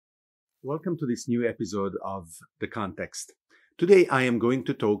Welcome to this new episode of The Context. Today I am going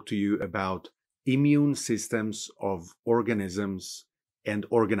to talk to you about immune systems of organisms and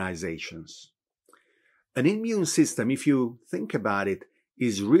organizations. An immune system, if you think about it,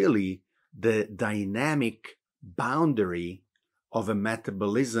 is really the dynamic boundary of a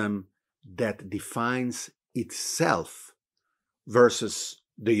metabolism that defines itself versus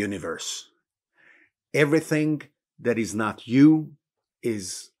the universe. Everything that is not you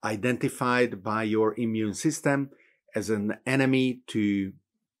is identified by your immune system as an enemy to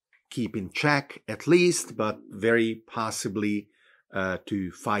keep in check at least, but very possibly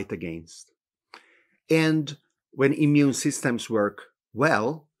to fight against. And when immune systems work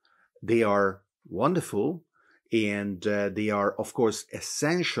well, they are wonderful and they are, of course,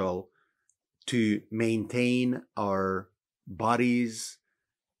 essential to maintain our bodies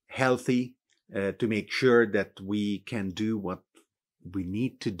healthy, to make sure that we can do what we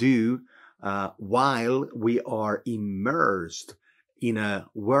need to do while we are immersed in a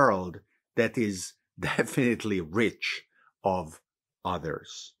world that is definitely rich of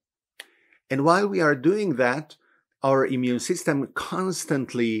others. And while we are doing that, our immune system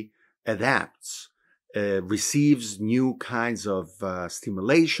constantly adapts, receives new kinds of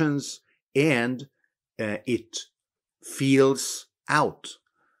stimulations, and it feels out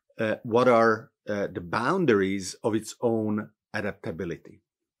what are the boundaries of its own adaptability.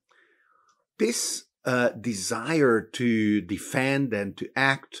 This desire to defend and to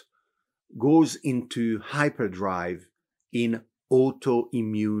act goes into hyperdrive in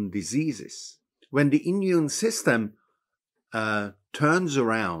autoimmune diseases. When the immune system turns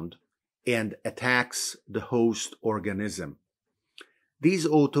around and attacks the host organism. These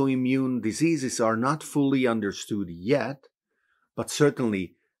autoimmune diseases are not fully understood yet, but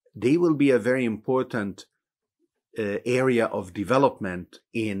certainly they will be a very important area of development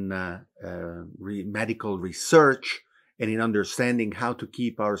in medical research and in understanding how to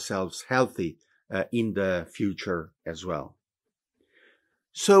keep ourselves healthy in the future as well.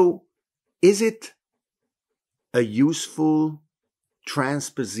 So, is it a useful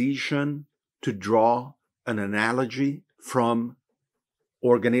transposition to draw an analogy from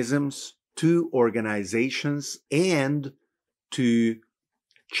organisms to organizations and to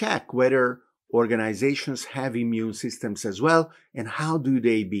check whether organizations have immune systems as well, and how do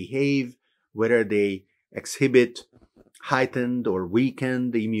they behave, whether they exhibit heightened or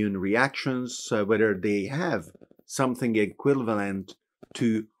weakened immune reactions, whether they have something equivalent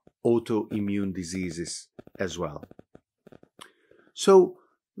to autoimmune diseases as well. So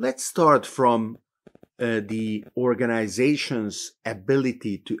let's start from the organization's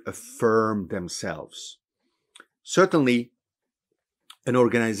ability to affirm themselves. Certainly, an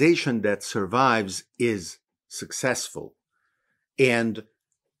organization that survives is successful. And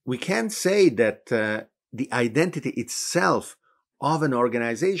we can say that the identity itself of an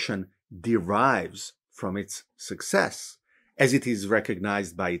organization derives from its success, as it is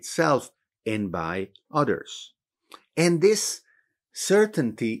recognized by itself and by others. And this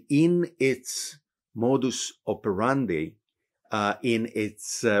certainty in its modus operandi, in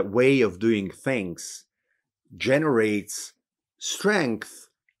its way of doing things, generates strength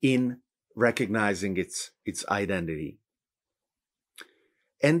in recognizing its identity.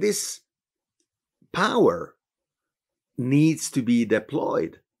 And this power needs to be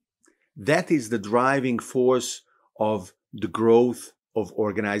deployed. That is the driving force of the growth of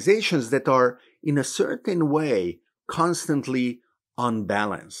organizations that are, in a certain way, constantly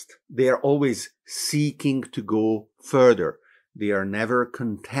unbalanced. They are always seeking to go further. They are never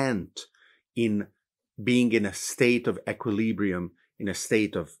content in being in a state of equilibrium, in a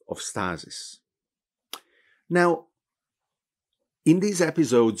state of stasis. Now, in these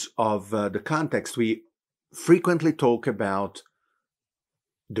episodes of The Context, we frequently talk about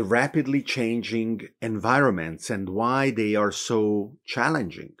the rapidly changing environments and why they are so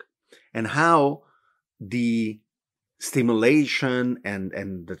challenging, and how the stimulation and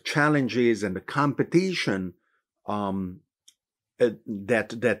the challenges and the competition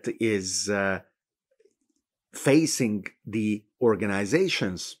that is facing the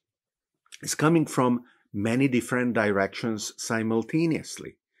organizations is coming from many different directions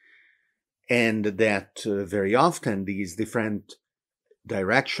simultaneously. And that very often these different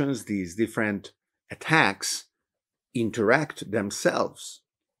directions, these different attacks interact themselves.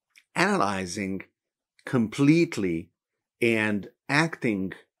 Analyzing completely and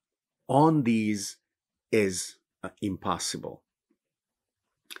acting on these is impossible.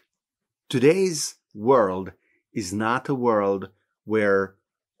 Today's world is not a world where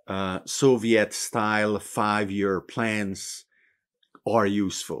Soviet-style 5-year plans are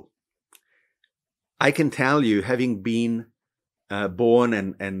useful. I can tell you, having been born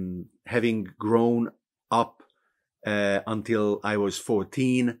and having grown up until I was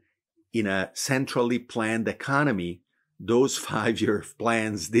 14 in a centrally planned economy, those 5-year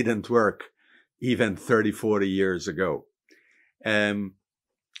plans didn't work even 30, 40 years ago. And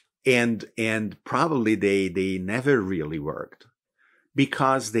probably they never really worked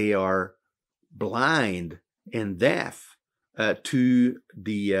because they are blind and deaf to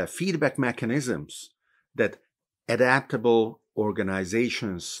the feedback mechanisms that adaptable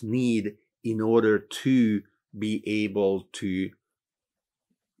organizations need in order to be able to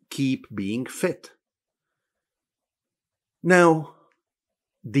keep being fit. Now,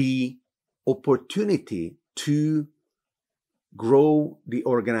 the opportunity to grow the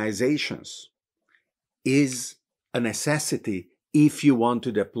organizations is a necessity if you want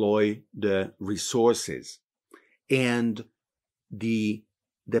to deploy the resources. And the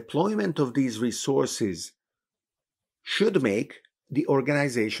deployment of these resources should make the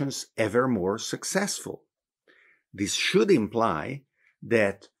organizations ever more successful. This should imply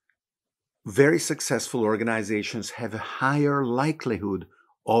that very successful organizations have a higher likelihood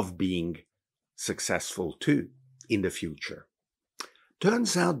of being successful too in the future.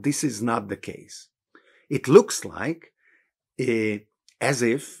 Turns out this is not the case. It looks like as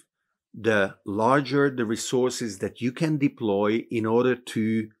if the larger the resources that you can deploy in order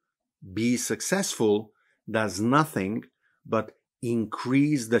to be successful does nothing but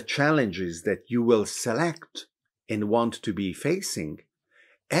increase the challenges that you will select and want to be facing,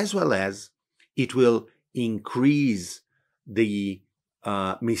 as well as it will increase the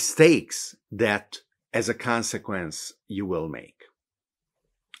mistakes that, as a consequence, you will make.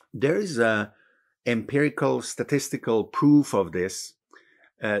 There is a empirical statistical proof of this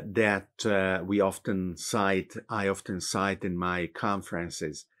that I often cite in my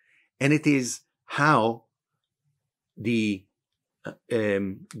conferences, and it is how the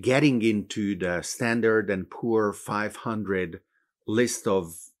getting into the Standard & Poor 500 list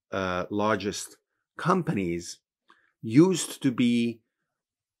of largest companies used to be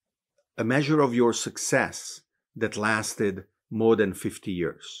a measure of your success that lasted more than 50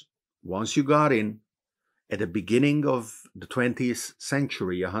 years. Once you got in, at the beginning of the 20th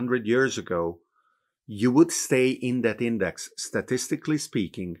century, 100 years ago, you would stay in that index, statistically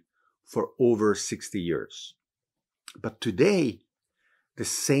speaking, for over 60 years. But today, the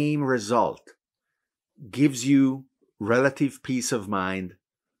same result gives you relative peace of mind,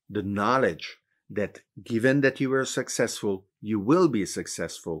 the knowledge that given that you were successful, you will be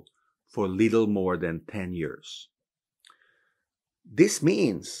successful for little more than 10 years. This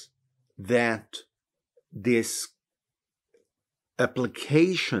means that this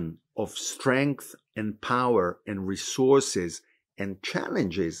application of strength and power and resources and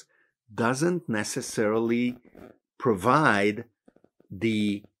challenges doesn't necessarily provide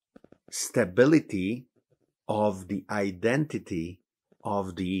the stability of the identity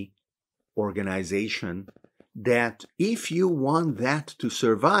of the organization that, if you want that to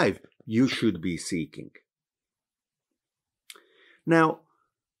survive, you should be seeking. Now,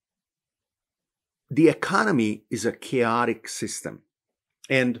 the economy is a chaotic system,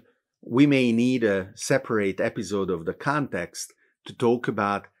 and we may need a separate episode of the context to talk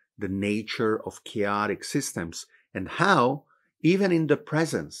about the nature of chaotic systems and how, even in the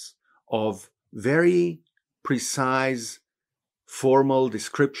presence of very precise formal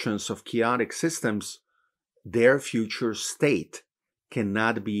descriptions of chaotic systems, their future state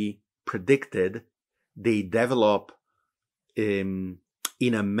cannot be predicted. They develop in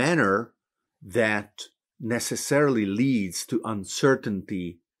a manner that necessarily leads to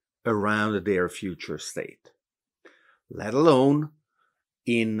uncertainty around their future state, let alone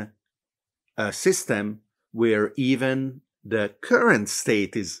in a system where even the current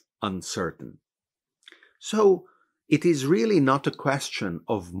state is uncertain. So it is really not a question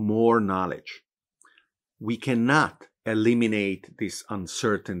of more knowledge. We cannot eliminate this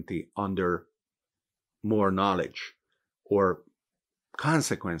uncertainty under more knowledge or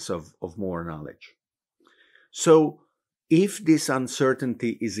consequence of more knowledge. So if this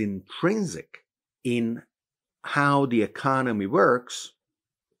uncertainty is intrinsic in how the economy works,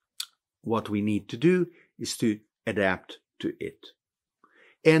 what we need to do is to adapt to it.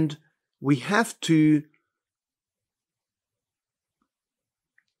 And we have to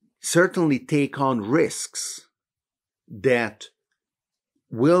certainly take on risks that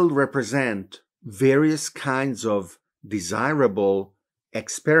will represent various kinds of desirable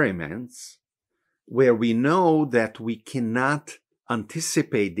experiments where we know that we cannot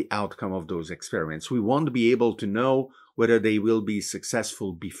anticipate the outcome of those experiments. We won't be able to know whether they will be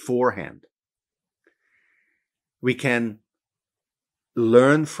successful beforehand. We can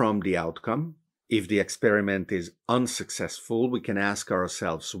learn from the outcome. If the experiment is unsuccessful, we can ask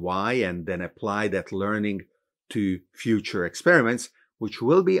ourselves why and then apply that learning to future experiments, which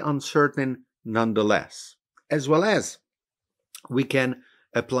will be uncertain nonetheless. As well as we can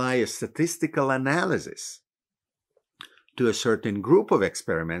apply a statistical analysis to a certain group of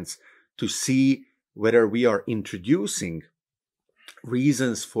experiments to see whether we are introducing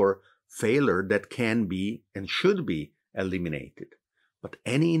reasons for failure that can be and should be eliminated. But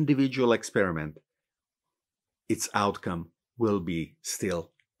any individual experiment, its outcome will be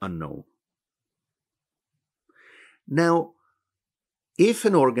still unknown. Now, if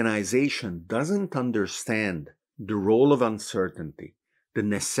an organization doesn't understand the role of uncertainty, the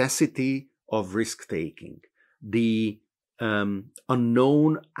necessity of risk-taking, the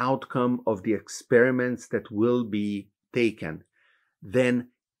unknown outcome of the experiments that will be taken, then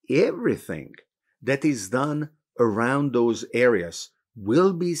everything that is done around those areas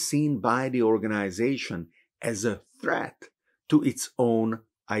will be seen by the organization as a threat to its own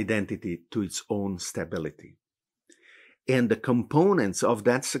identity, to its own stability. And the components of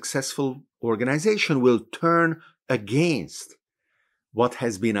that successful organization will turn against what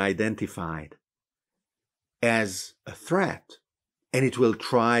has been identified as a threat, and it will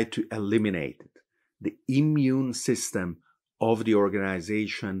try to eliminate it. The immune system of the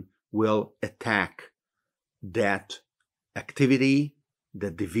organization will attack that activity, the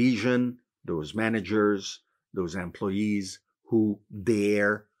division, those managers, those employees who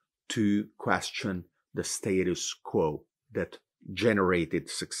dare to question the status quo that generated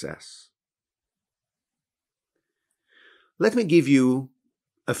success. Let me give you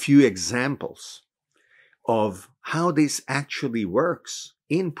a few examples of how this actually works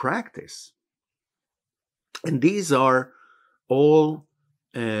in practice. And these are all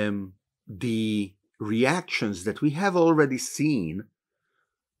the reactions that we have already seen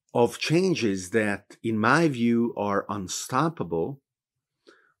of changes that, in my view, are unstoppable,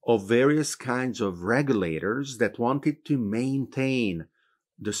 of various kinds of regulators that wanted to maintain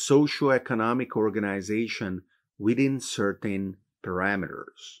the socio-economic organization within certain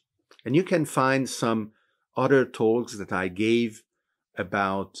parameters. And you can find some other talks that I gave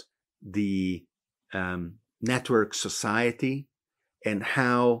about the network society and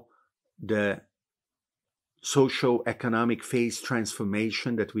how the socio-economic phase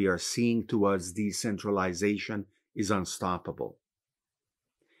transformation that we are seeing towards decentralization is unstoppable.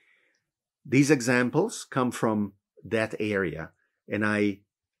 These examples come from that area, and I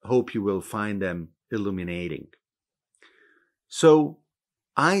hope you will find them illuminating. So,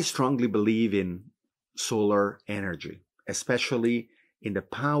 I strongly believe in solar energy, especially in the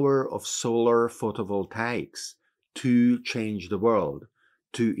power of solar photovoltaics to change the world,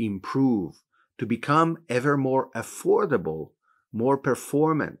 to improve, to become ever more affordable, more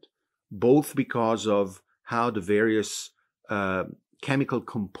performant, both because of how the various chemical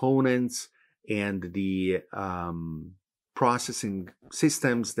components and the processing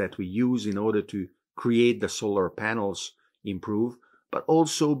systems that we use in order to create the solar panels improve, but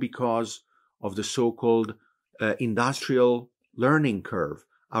also because of the so-called industrial learning curve,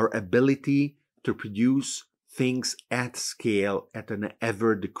 our ability to produce things at scale at an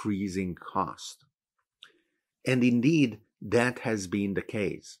ever-decreasing cost. And indeed, that has been the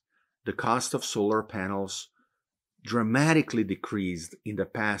case. The cost of solar panels dramatically decreased in the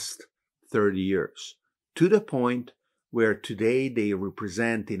past 30 years, to the point where today they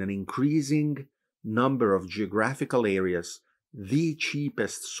represent, in an increasing number of geographical areas, the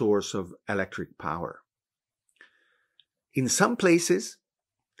cheapest source of electric power. In some places,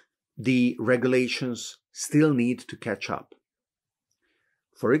 the regulations still need to catch up.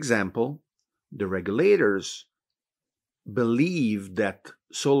 For example, the regulators believe that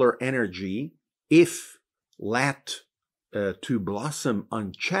solar energy, if let to blossom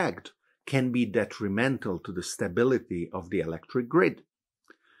unchecked, can be detrimental to the stability of the electric grid.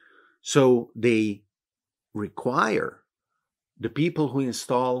 So they require the people who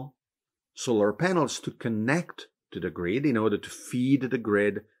install solar panels to connect to the grid in order to feed the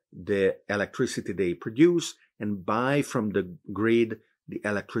grid the electricity they produce and buy from the grid the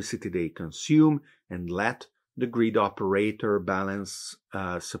electricity they consume, and let the grid operator balance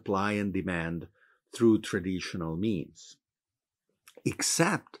supply and demand through traditional means.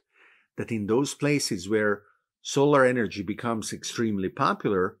 Except that in those places where solar energy becomes extremely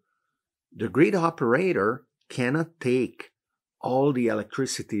popular, the grid operator cannot take all the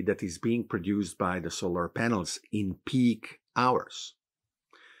electricity that is being produced by the solar panels in peak hours.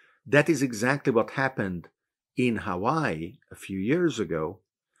 That is exactly what happened in Hawaii a few years ago,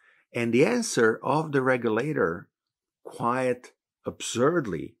 and the answer of the regulator quite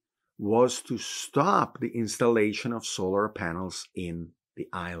absurdly, was to stop the installation of solar panels in the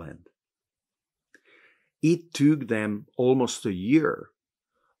island. It took them almost a year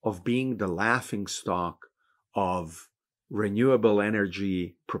of being the laughingstock of renewable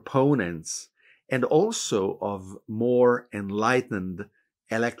energy proponents and also of more enlightened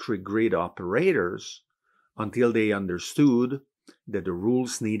electric grid operators until they understood that the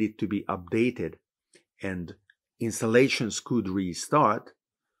rules needed to be updated and installations could restart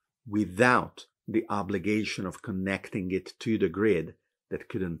without the obligation of connecting it to the grid that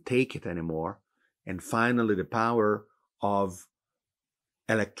couldn't take it anymore, and finally the power of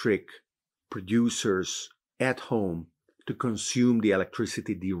electric producers at home to consume the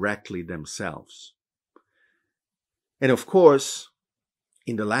electricity directly themselves. And of course,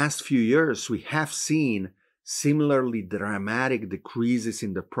 in the last few years, we have seen similarly dramatic decreases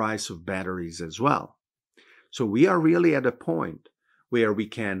in the price of batteries as well. So we are really at a point where we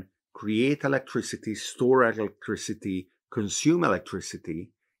can create electricity, store electricity, consume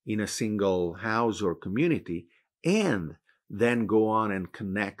electricity in a single house or community, and then go on and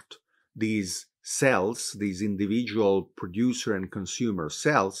connect these cells, these individual producer and consumer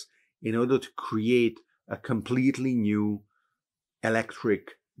cells, in order to create a completely new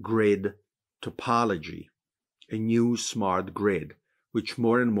electric grid topology, a new smart grid, which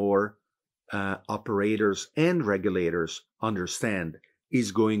more and more operators and regulators understand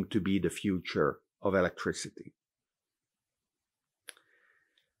is going to be the future of electricity.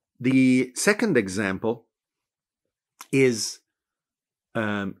 The second example is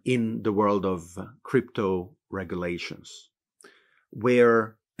in the world of crypto regulations,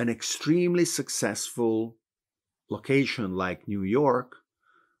 where an extremely successful location like New York,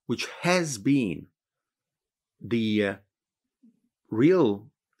 which has been the real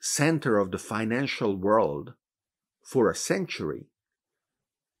center of the financial world for a century,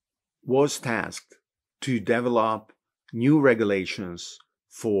 was tasked to develop new regulations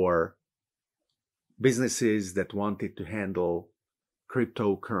for businesses that wanted to handle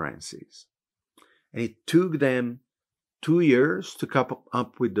cryptocurrencies. And it took them 2 years to come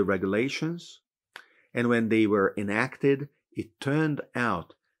up with the regulations. And when they were enacted, it turned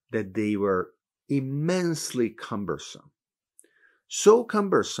out that they were immensely cumbersome. So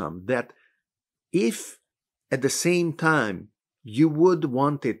cumbersome that if at the same time you would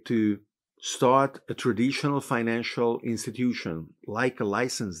wanted to start a traditional financial institution like a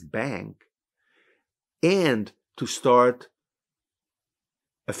licensed bank and to start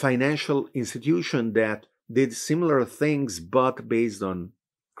a financial institution that did similar things but based on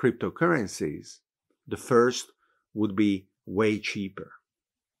cryptocurrencies, the first would be way cheaper.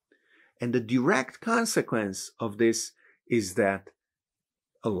 And the direct consequence of this is that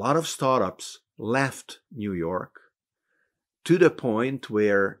a lot of startups left New York, to the point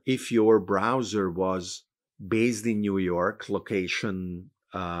where if your browser was based in New York, location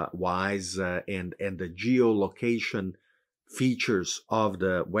wise, and the geolocation features of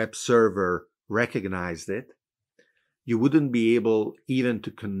the web server recognized it, you wouldn't be able even to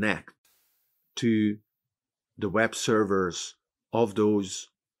connect to the web servers of those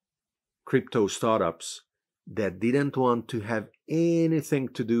crypto startups that didn't want to have anything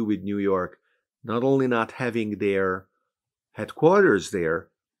to do with New York, not only not having their headquarters there,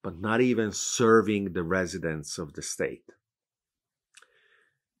 but not even serving the residents of the state.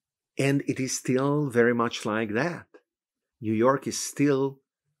 And it is still very much like that. New York is still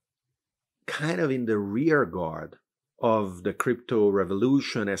kind of in the rear guard of the crypto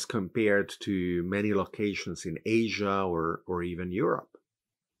revolution as compared to many locations in Asia or even Europe.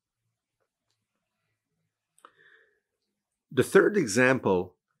 The third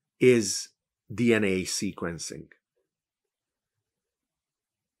example is DNA sequencing.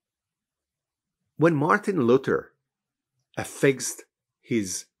 When Martin Luther affixed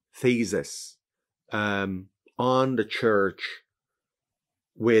his thesis on the church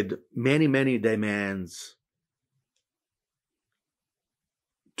with many, many demands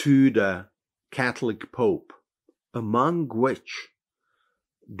to the Catholic Pope, among which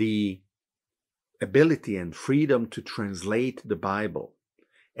the ability and freedom to translate the Bible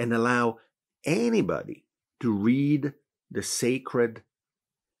and allow anybody to read the sacred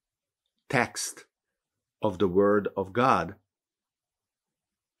text of the Word of God,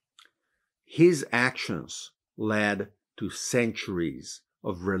 his actions led to centuries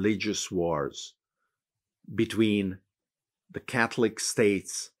of religious wars between the Catholic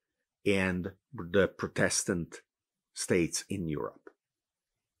states and the Protestant states in Europe.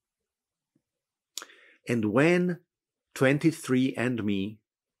 And when 23andMe,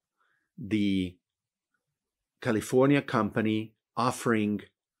 the California company offering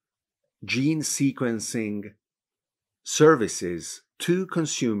gene sequencing services to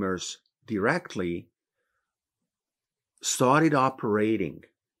consumers directly started operating.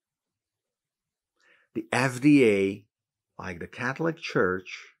 The FDA, like the Catholic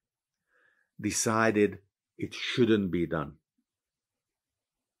Church, decided it shouldn't be done.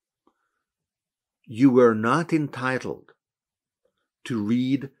 You were not entitled to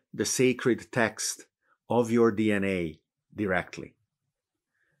read the sacred text of your DNA directly.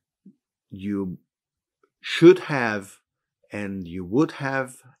 You should have, and you would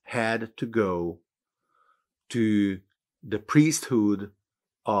have had to go to the priesthood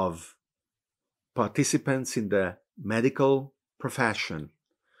of participants in the medical profession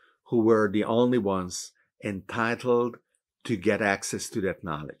who were the only ones entitled to get access to that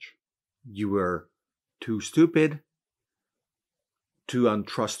knowledge. You were too stupid, too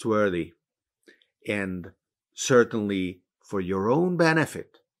untrustworthy, and certainly for your own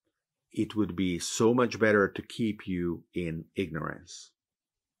benefit, it would be so much better to keep you in ignorance.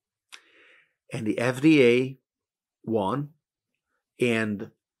 And the FDA won,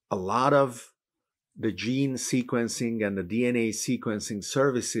 and a lot of the gene sequencing and the DNA sequencing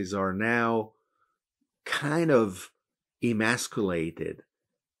services are now kind of emasculated.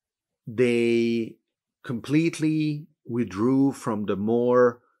 They completely withdrew from the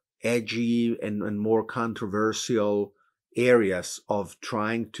more edgy and more controversial areas of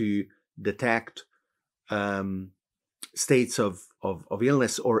trying to detect states of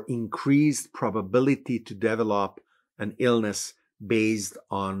illness or increased probability to develop an illness based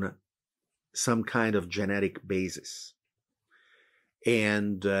on some kind of genetic basis.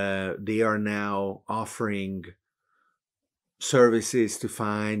 And they are now offering services to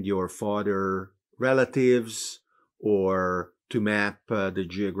find your father relatives or to map the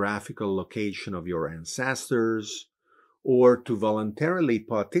geographical location of your ancestors, or to voluntarily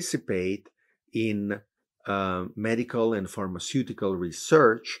participate in medical and pharmaceutical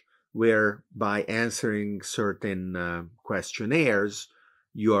research, where by answering certain questionnaires,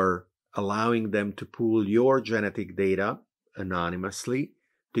 you are allowing them to pool your genetic data anonymously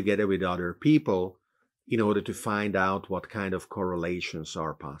together with other people in order to find out what kind of correlations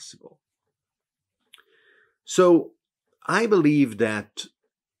are possible. So I believe that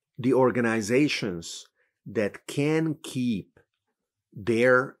the organizations that can keep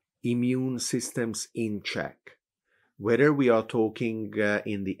their immune systems in check, whether we are talking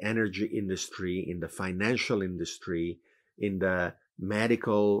in the energy industry, in the financial industry, in the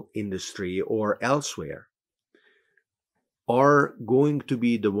medical industry, or elsewhere, are going to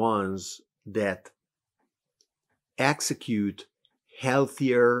be the ones that execute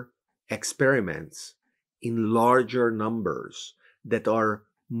healthier experiments in larger numbers, that are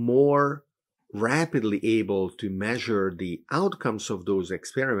more rapidly able to measure the outcomes of those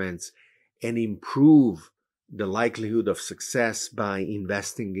experiments and improve the likelihood of success by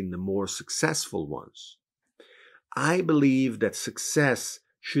investing in the more successful ones. I believe that success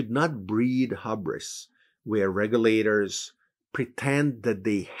should not breed hubris, where regulators pretend that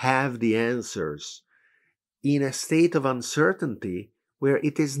they have the answers in a state of uncertainty where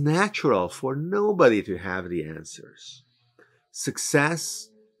it is natural for nobody to have the answers. Success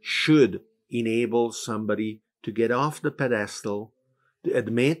should enable somebody to get off the pedestal, to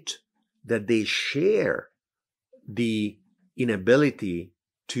admit that they share the inability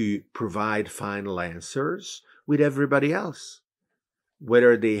to provide final answers with everybody else,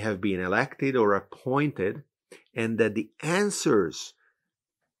 whether they have been elected or appointed, and that the answers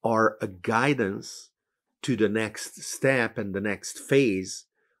are a guidance to the next step and the next phase,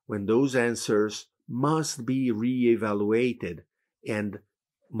 when those answers must be re-evaluated and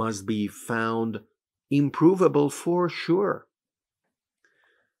must be found improvable for sure.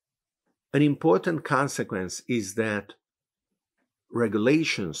 An important consequence is that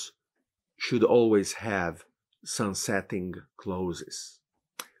regulations should always have sunsetting clauses,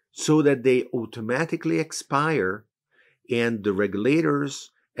 so that they automatically expire and the regulators,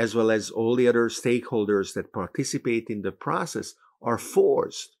 as well as all the other stakeholders that participate in the process, are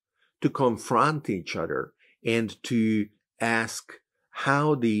forced to confront each other and to ask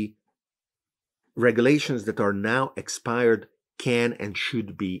how the regulations that are now expired can and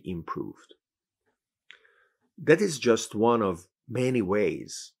should be improved. That is just one of many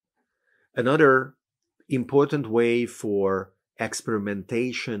ways. Another important way for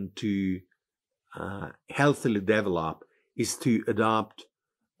experimentation to healthily develop is to adopt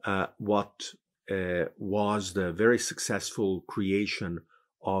what was the very successful creation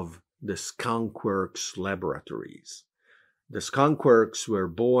of the skunkworks laboratories. The skunkworks were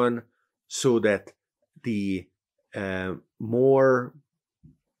born so that the more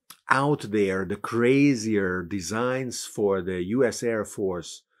out there, the crazier designs for the US Air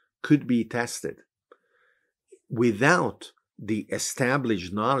Force could be tested without the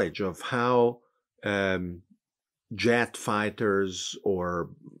established knowledge of how jet fighters or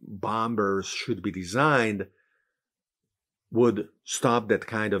bombers should be designed, would stop that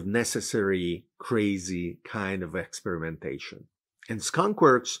kind of necessary, crazy kind of experimentation. And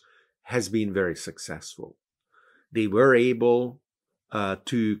Skunkworks has been very successful. They were able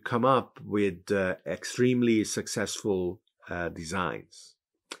to come up with extremely successful designs.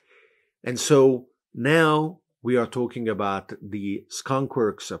 And so now we are talking about the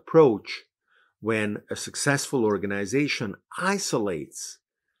Skunkworks approach, when a successful organization isolates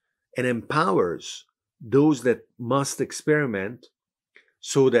and empowers those that must experiment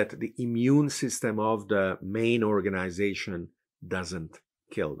so that the immune system of the main organization doesn't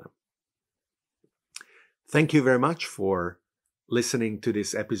kill them. Thank you very much for listening to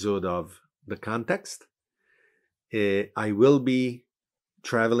this episode of The Context. I will be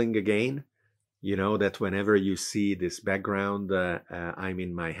traveling again. You know that whenever you see this background, I'm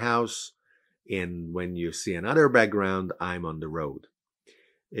in my house. And when you see another background, I'm on the road.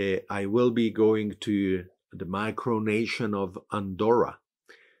 I will be going to the micronation of Andorra.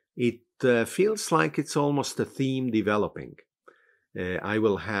 It feels like it's almost a theme developing. I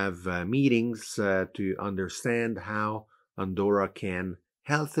will have meetings to understand how Andorra can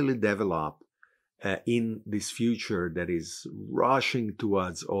healthily develop in this future that is rushing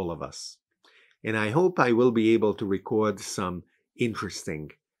towards all of us. And I hope I will be able to record some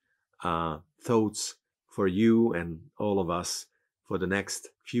interesting thoughts for you and all of us for the next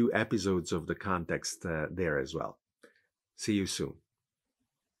few episodes of The Context there as well. See you soon.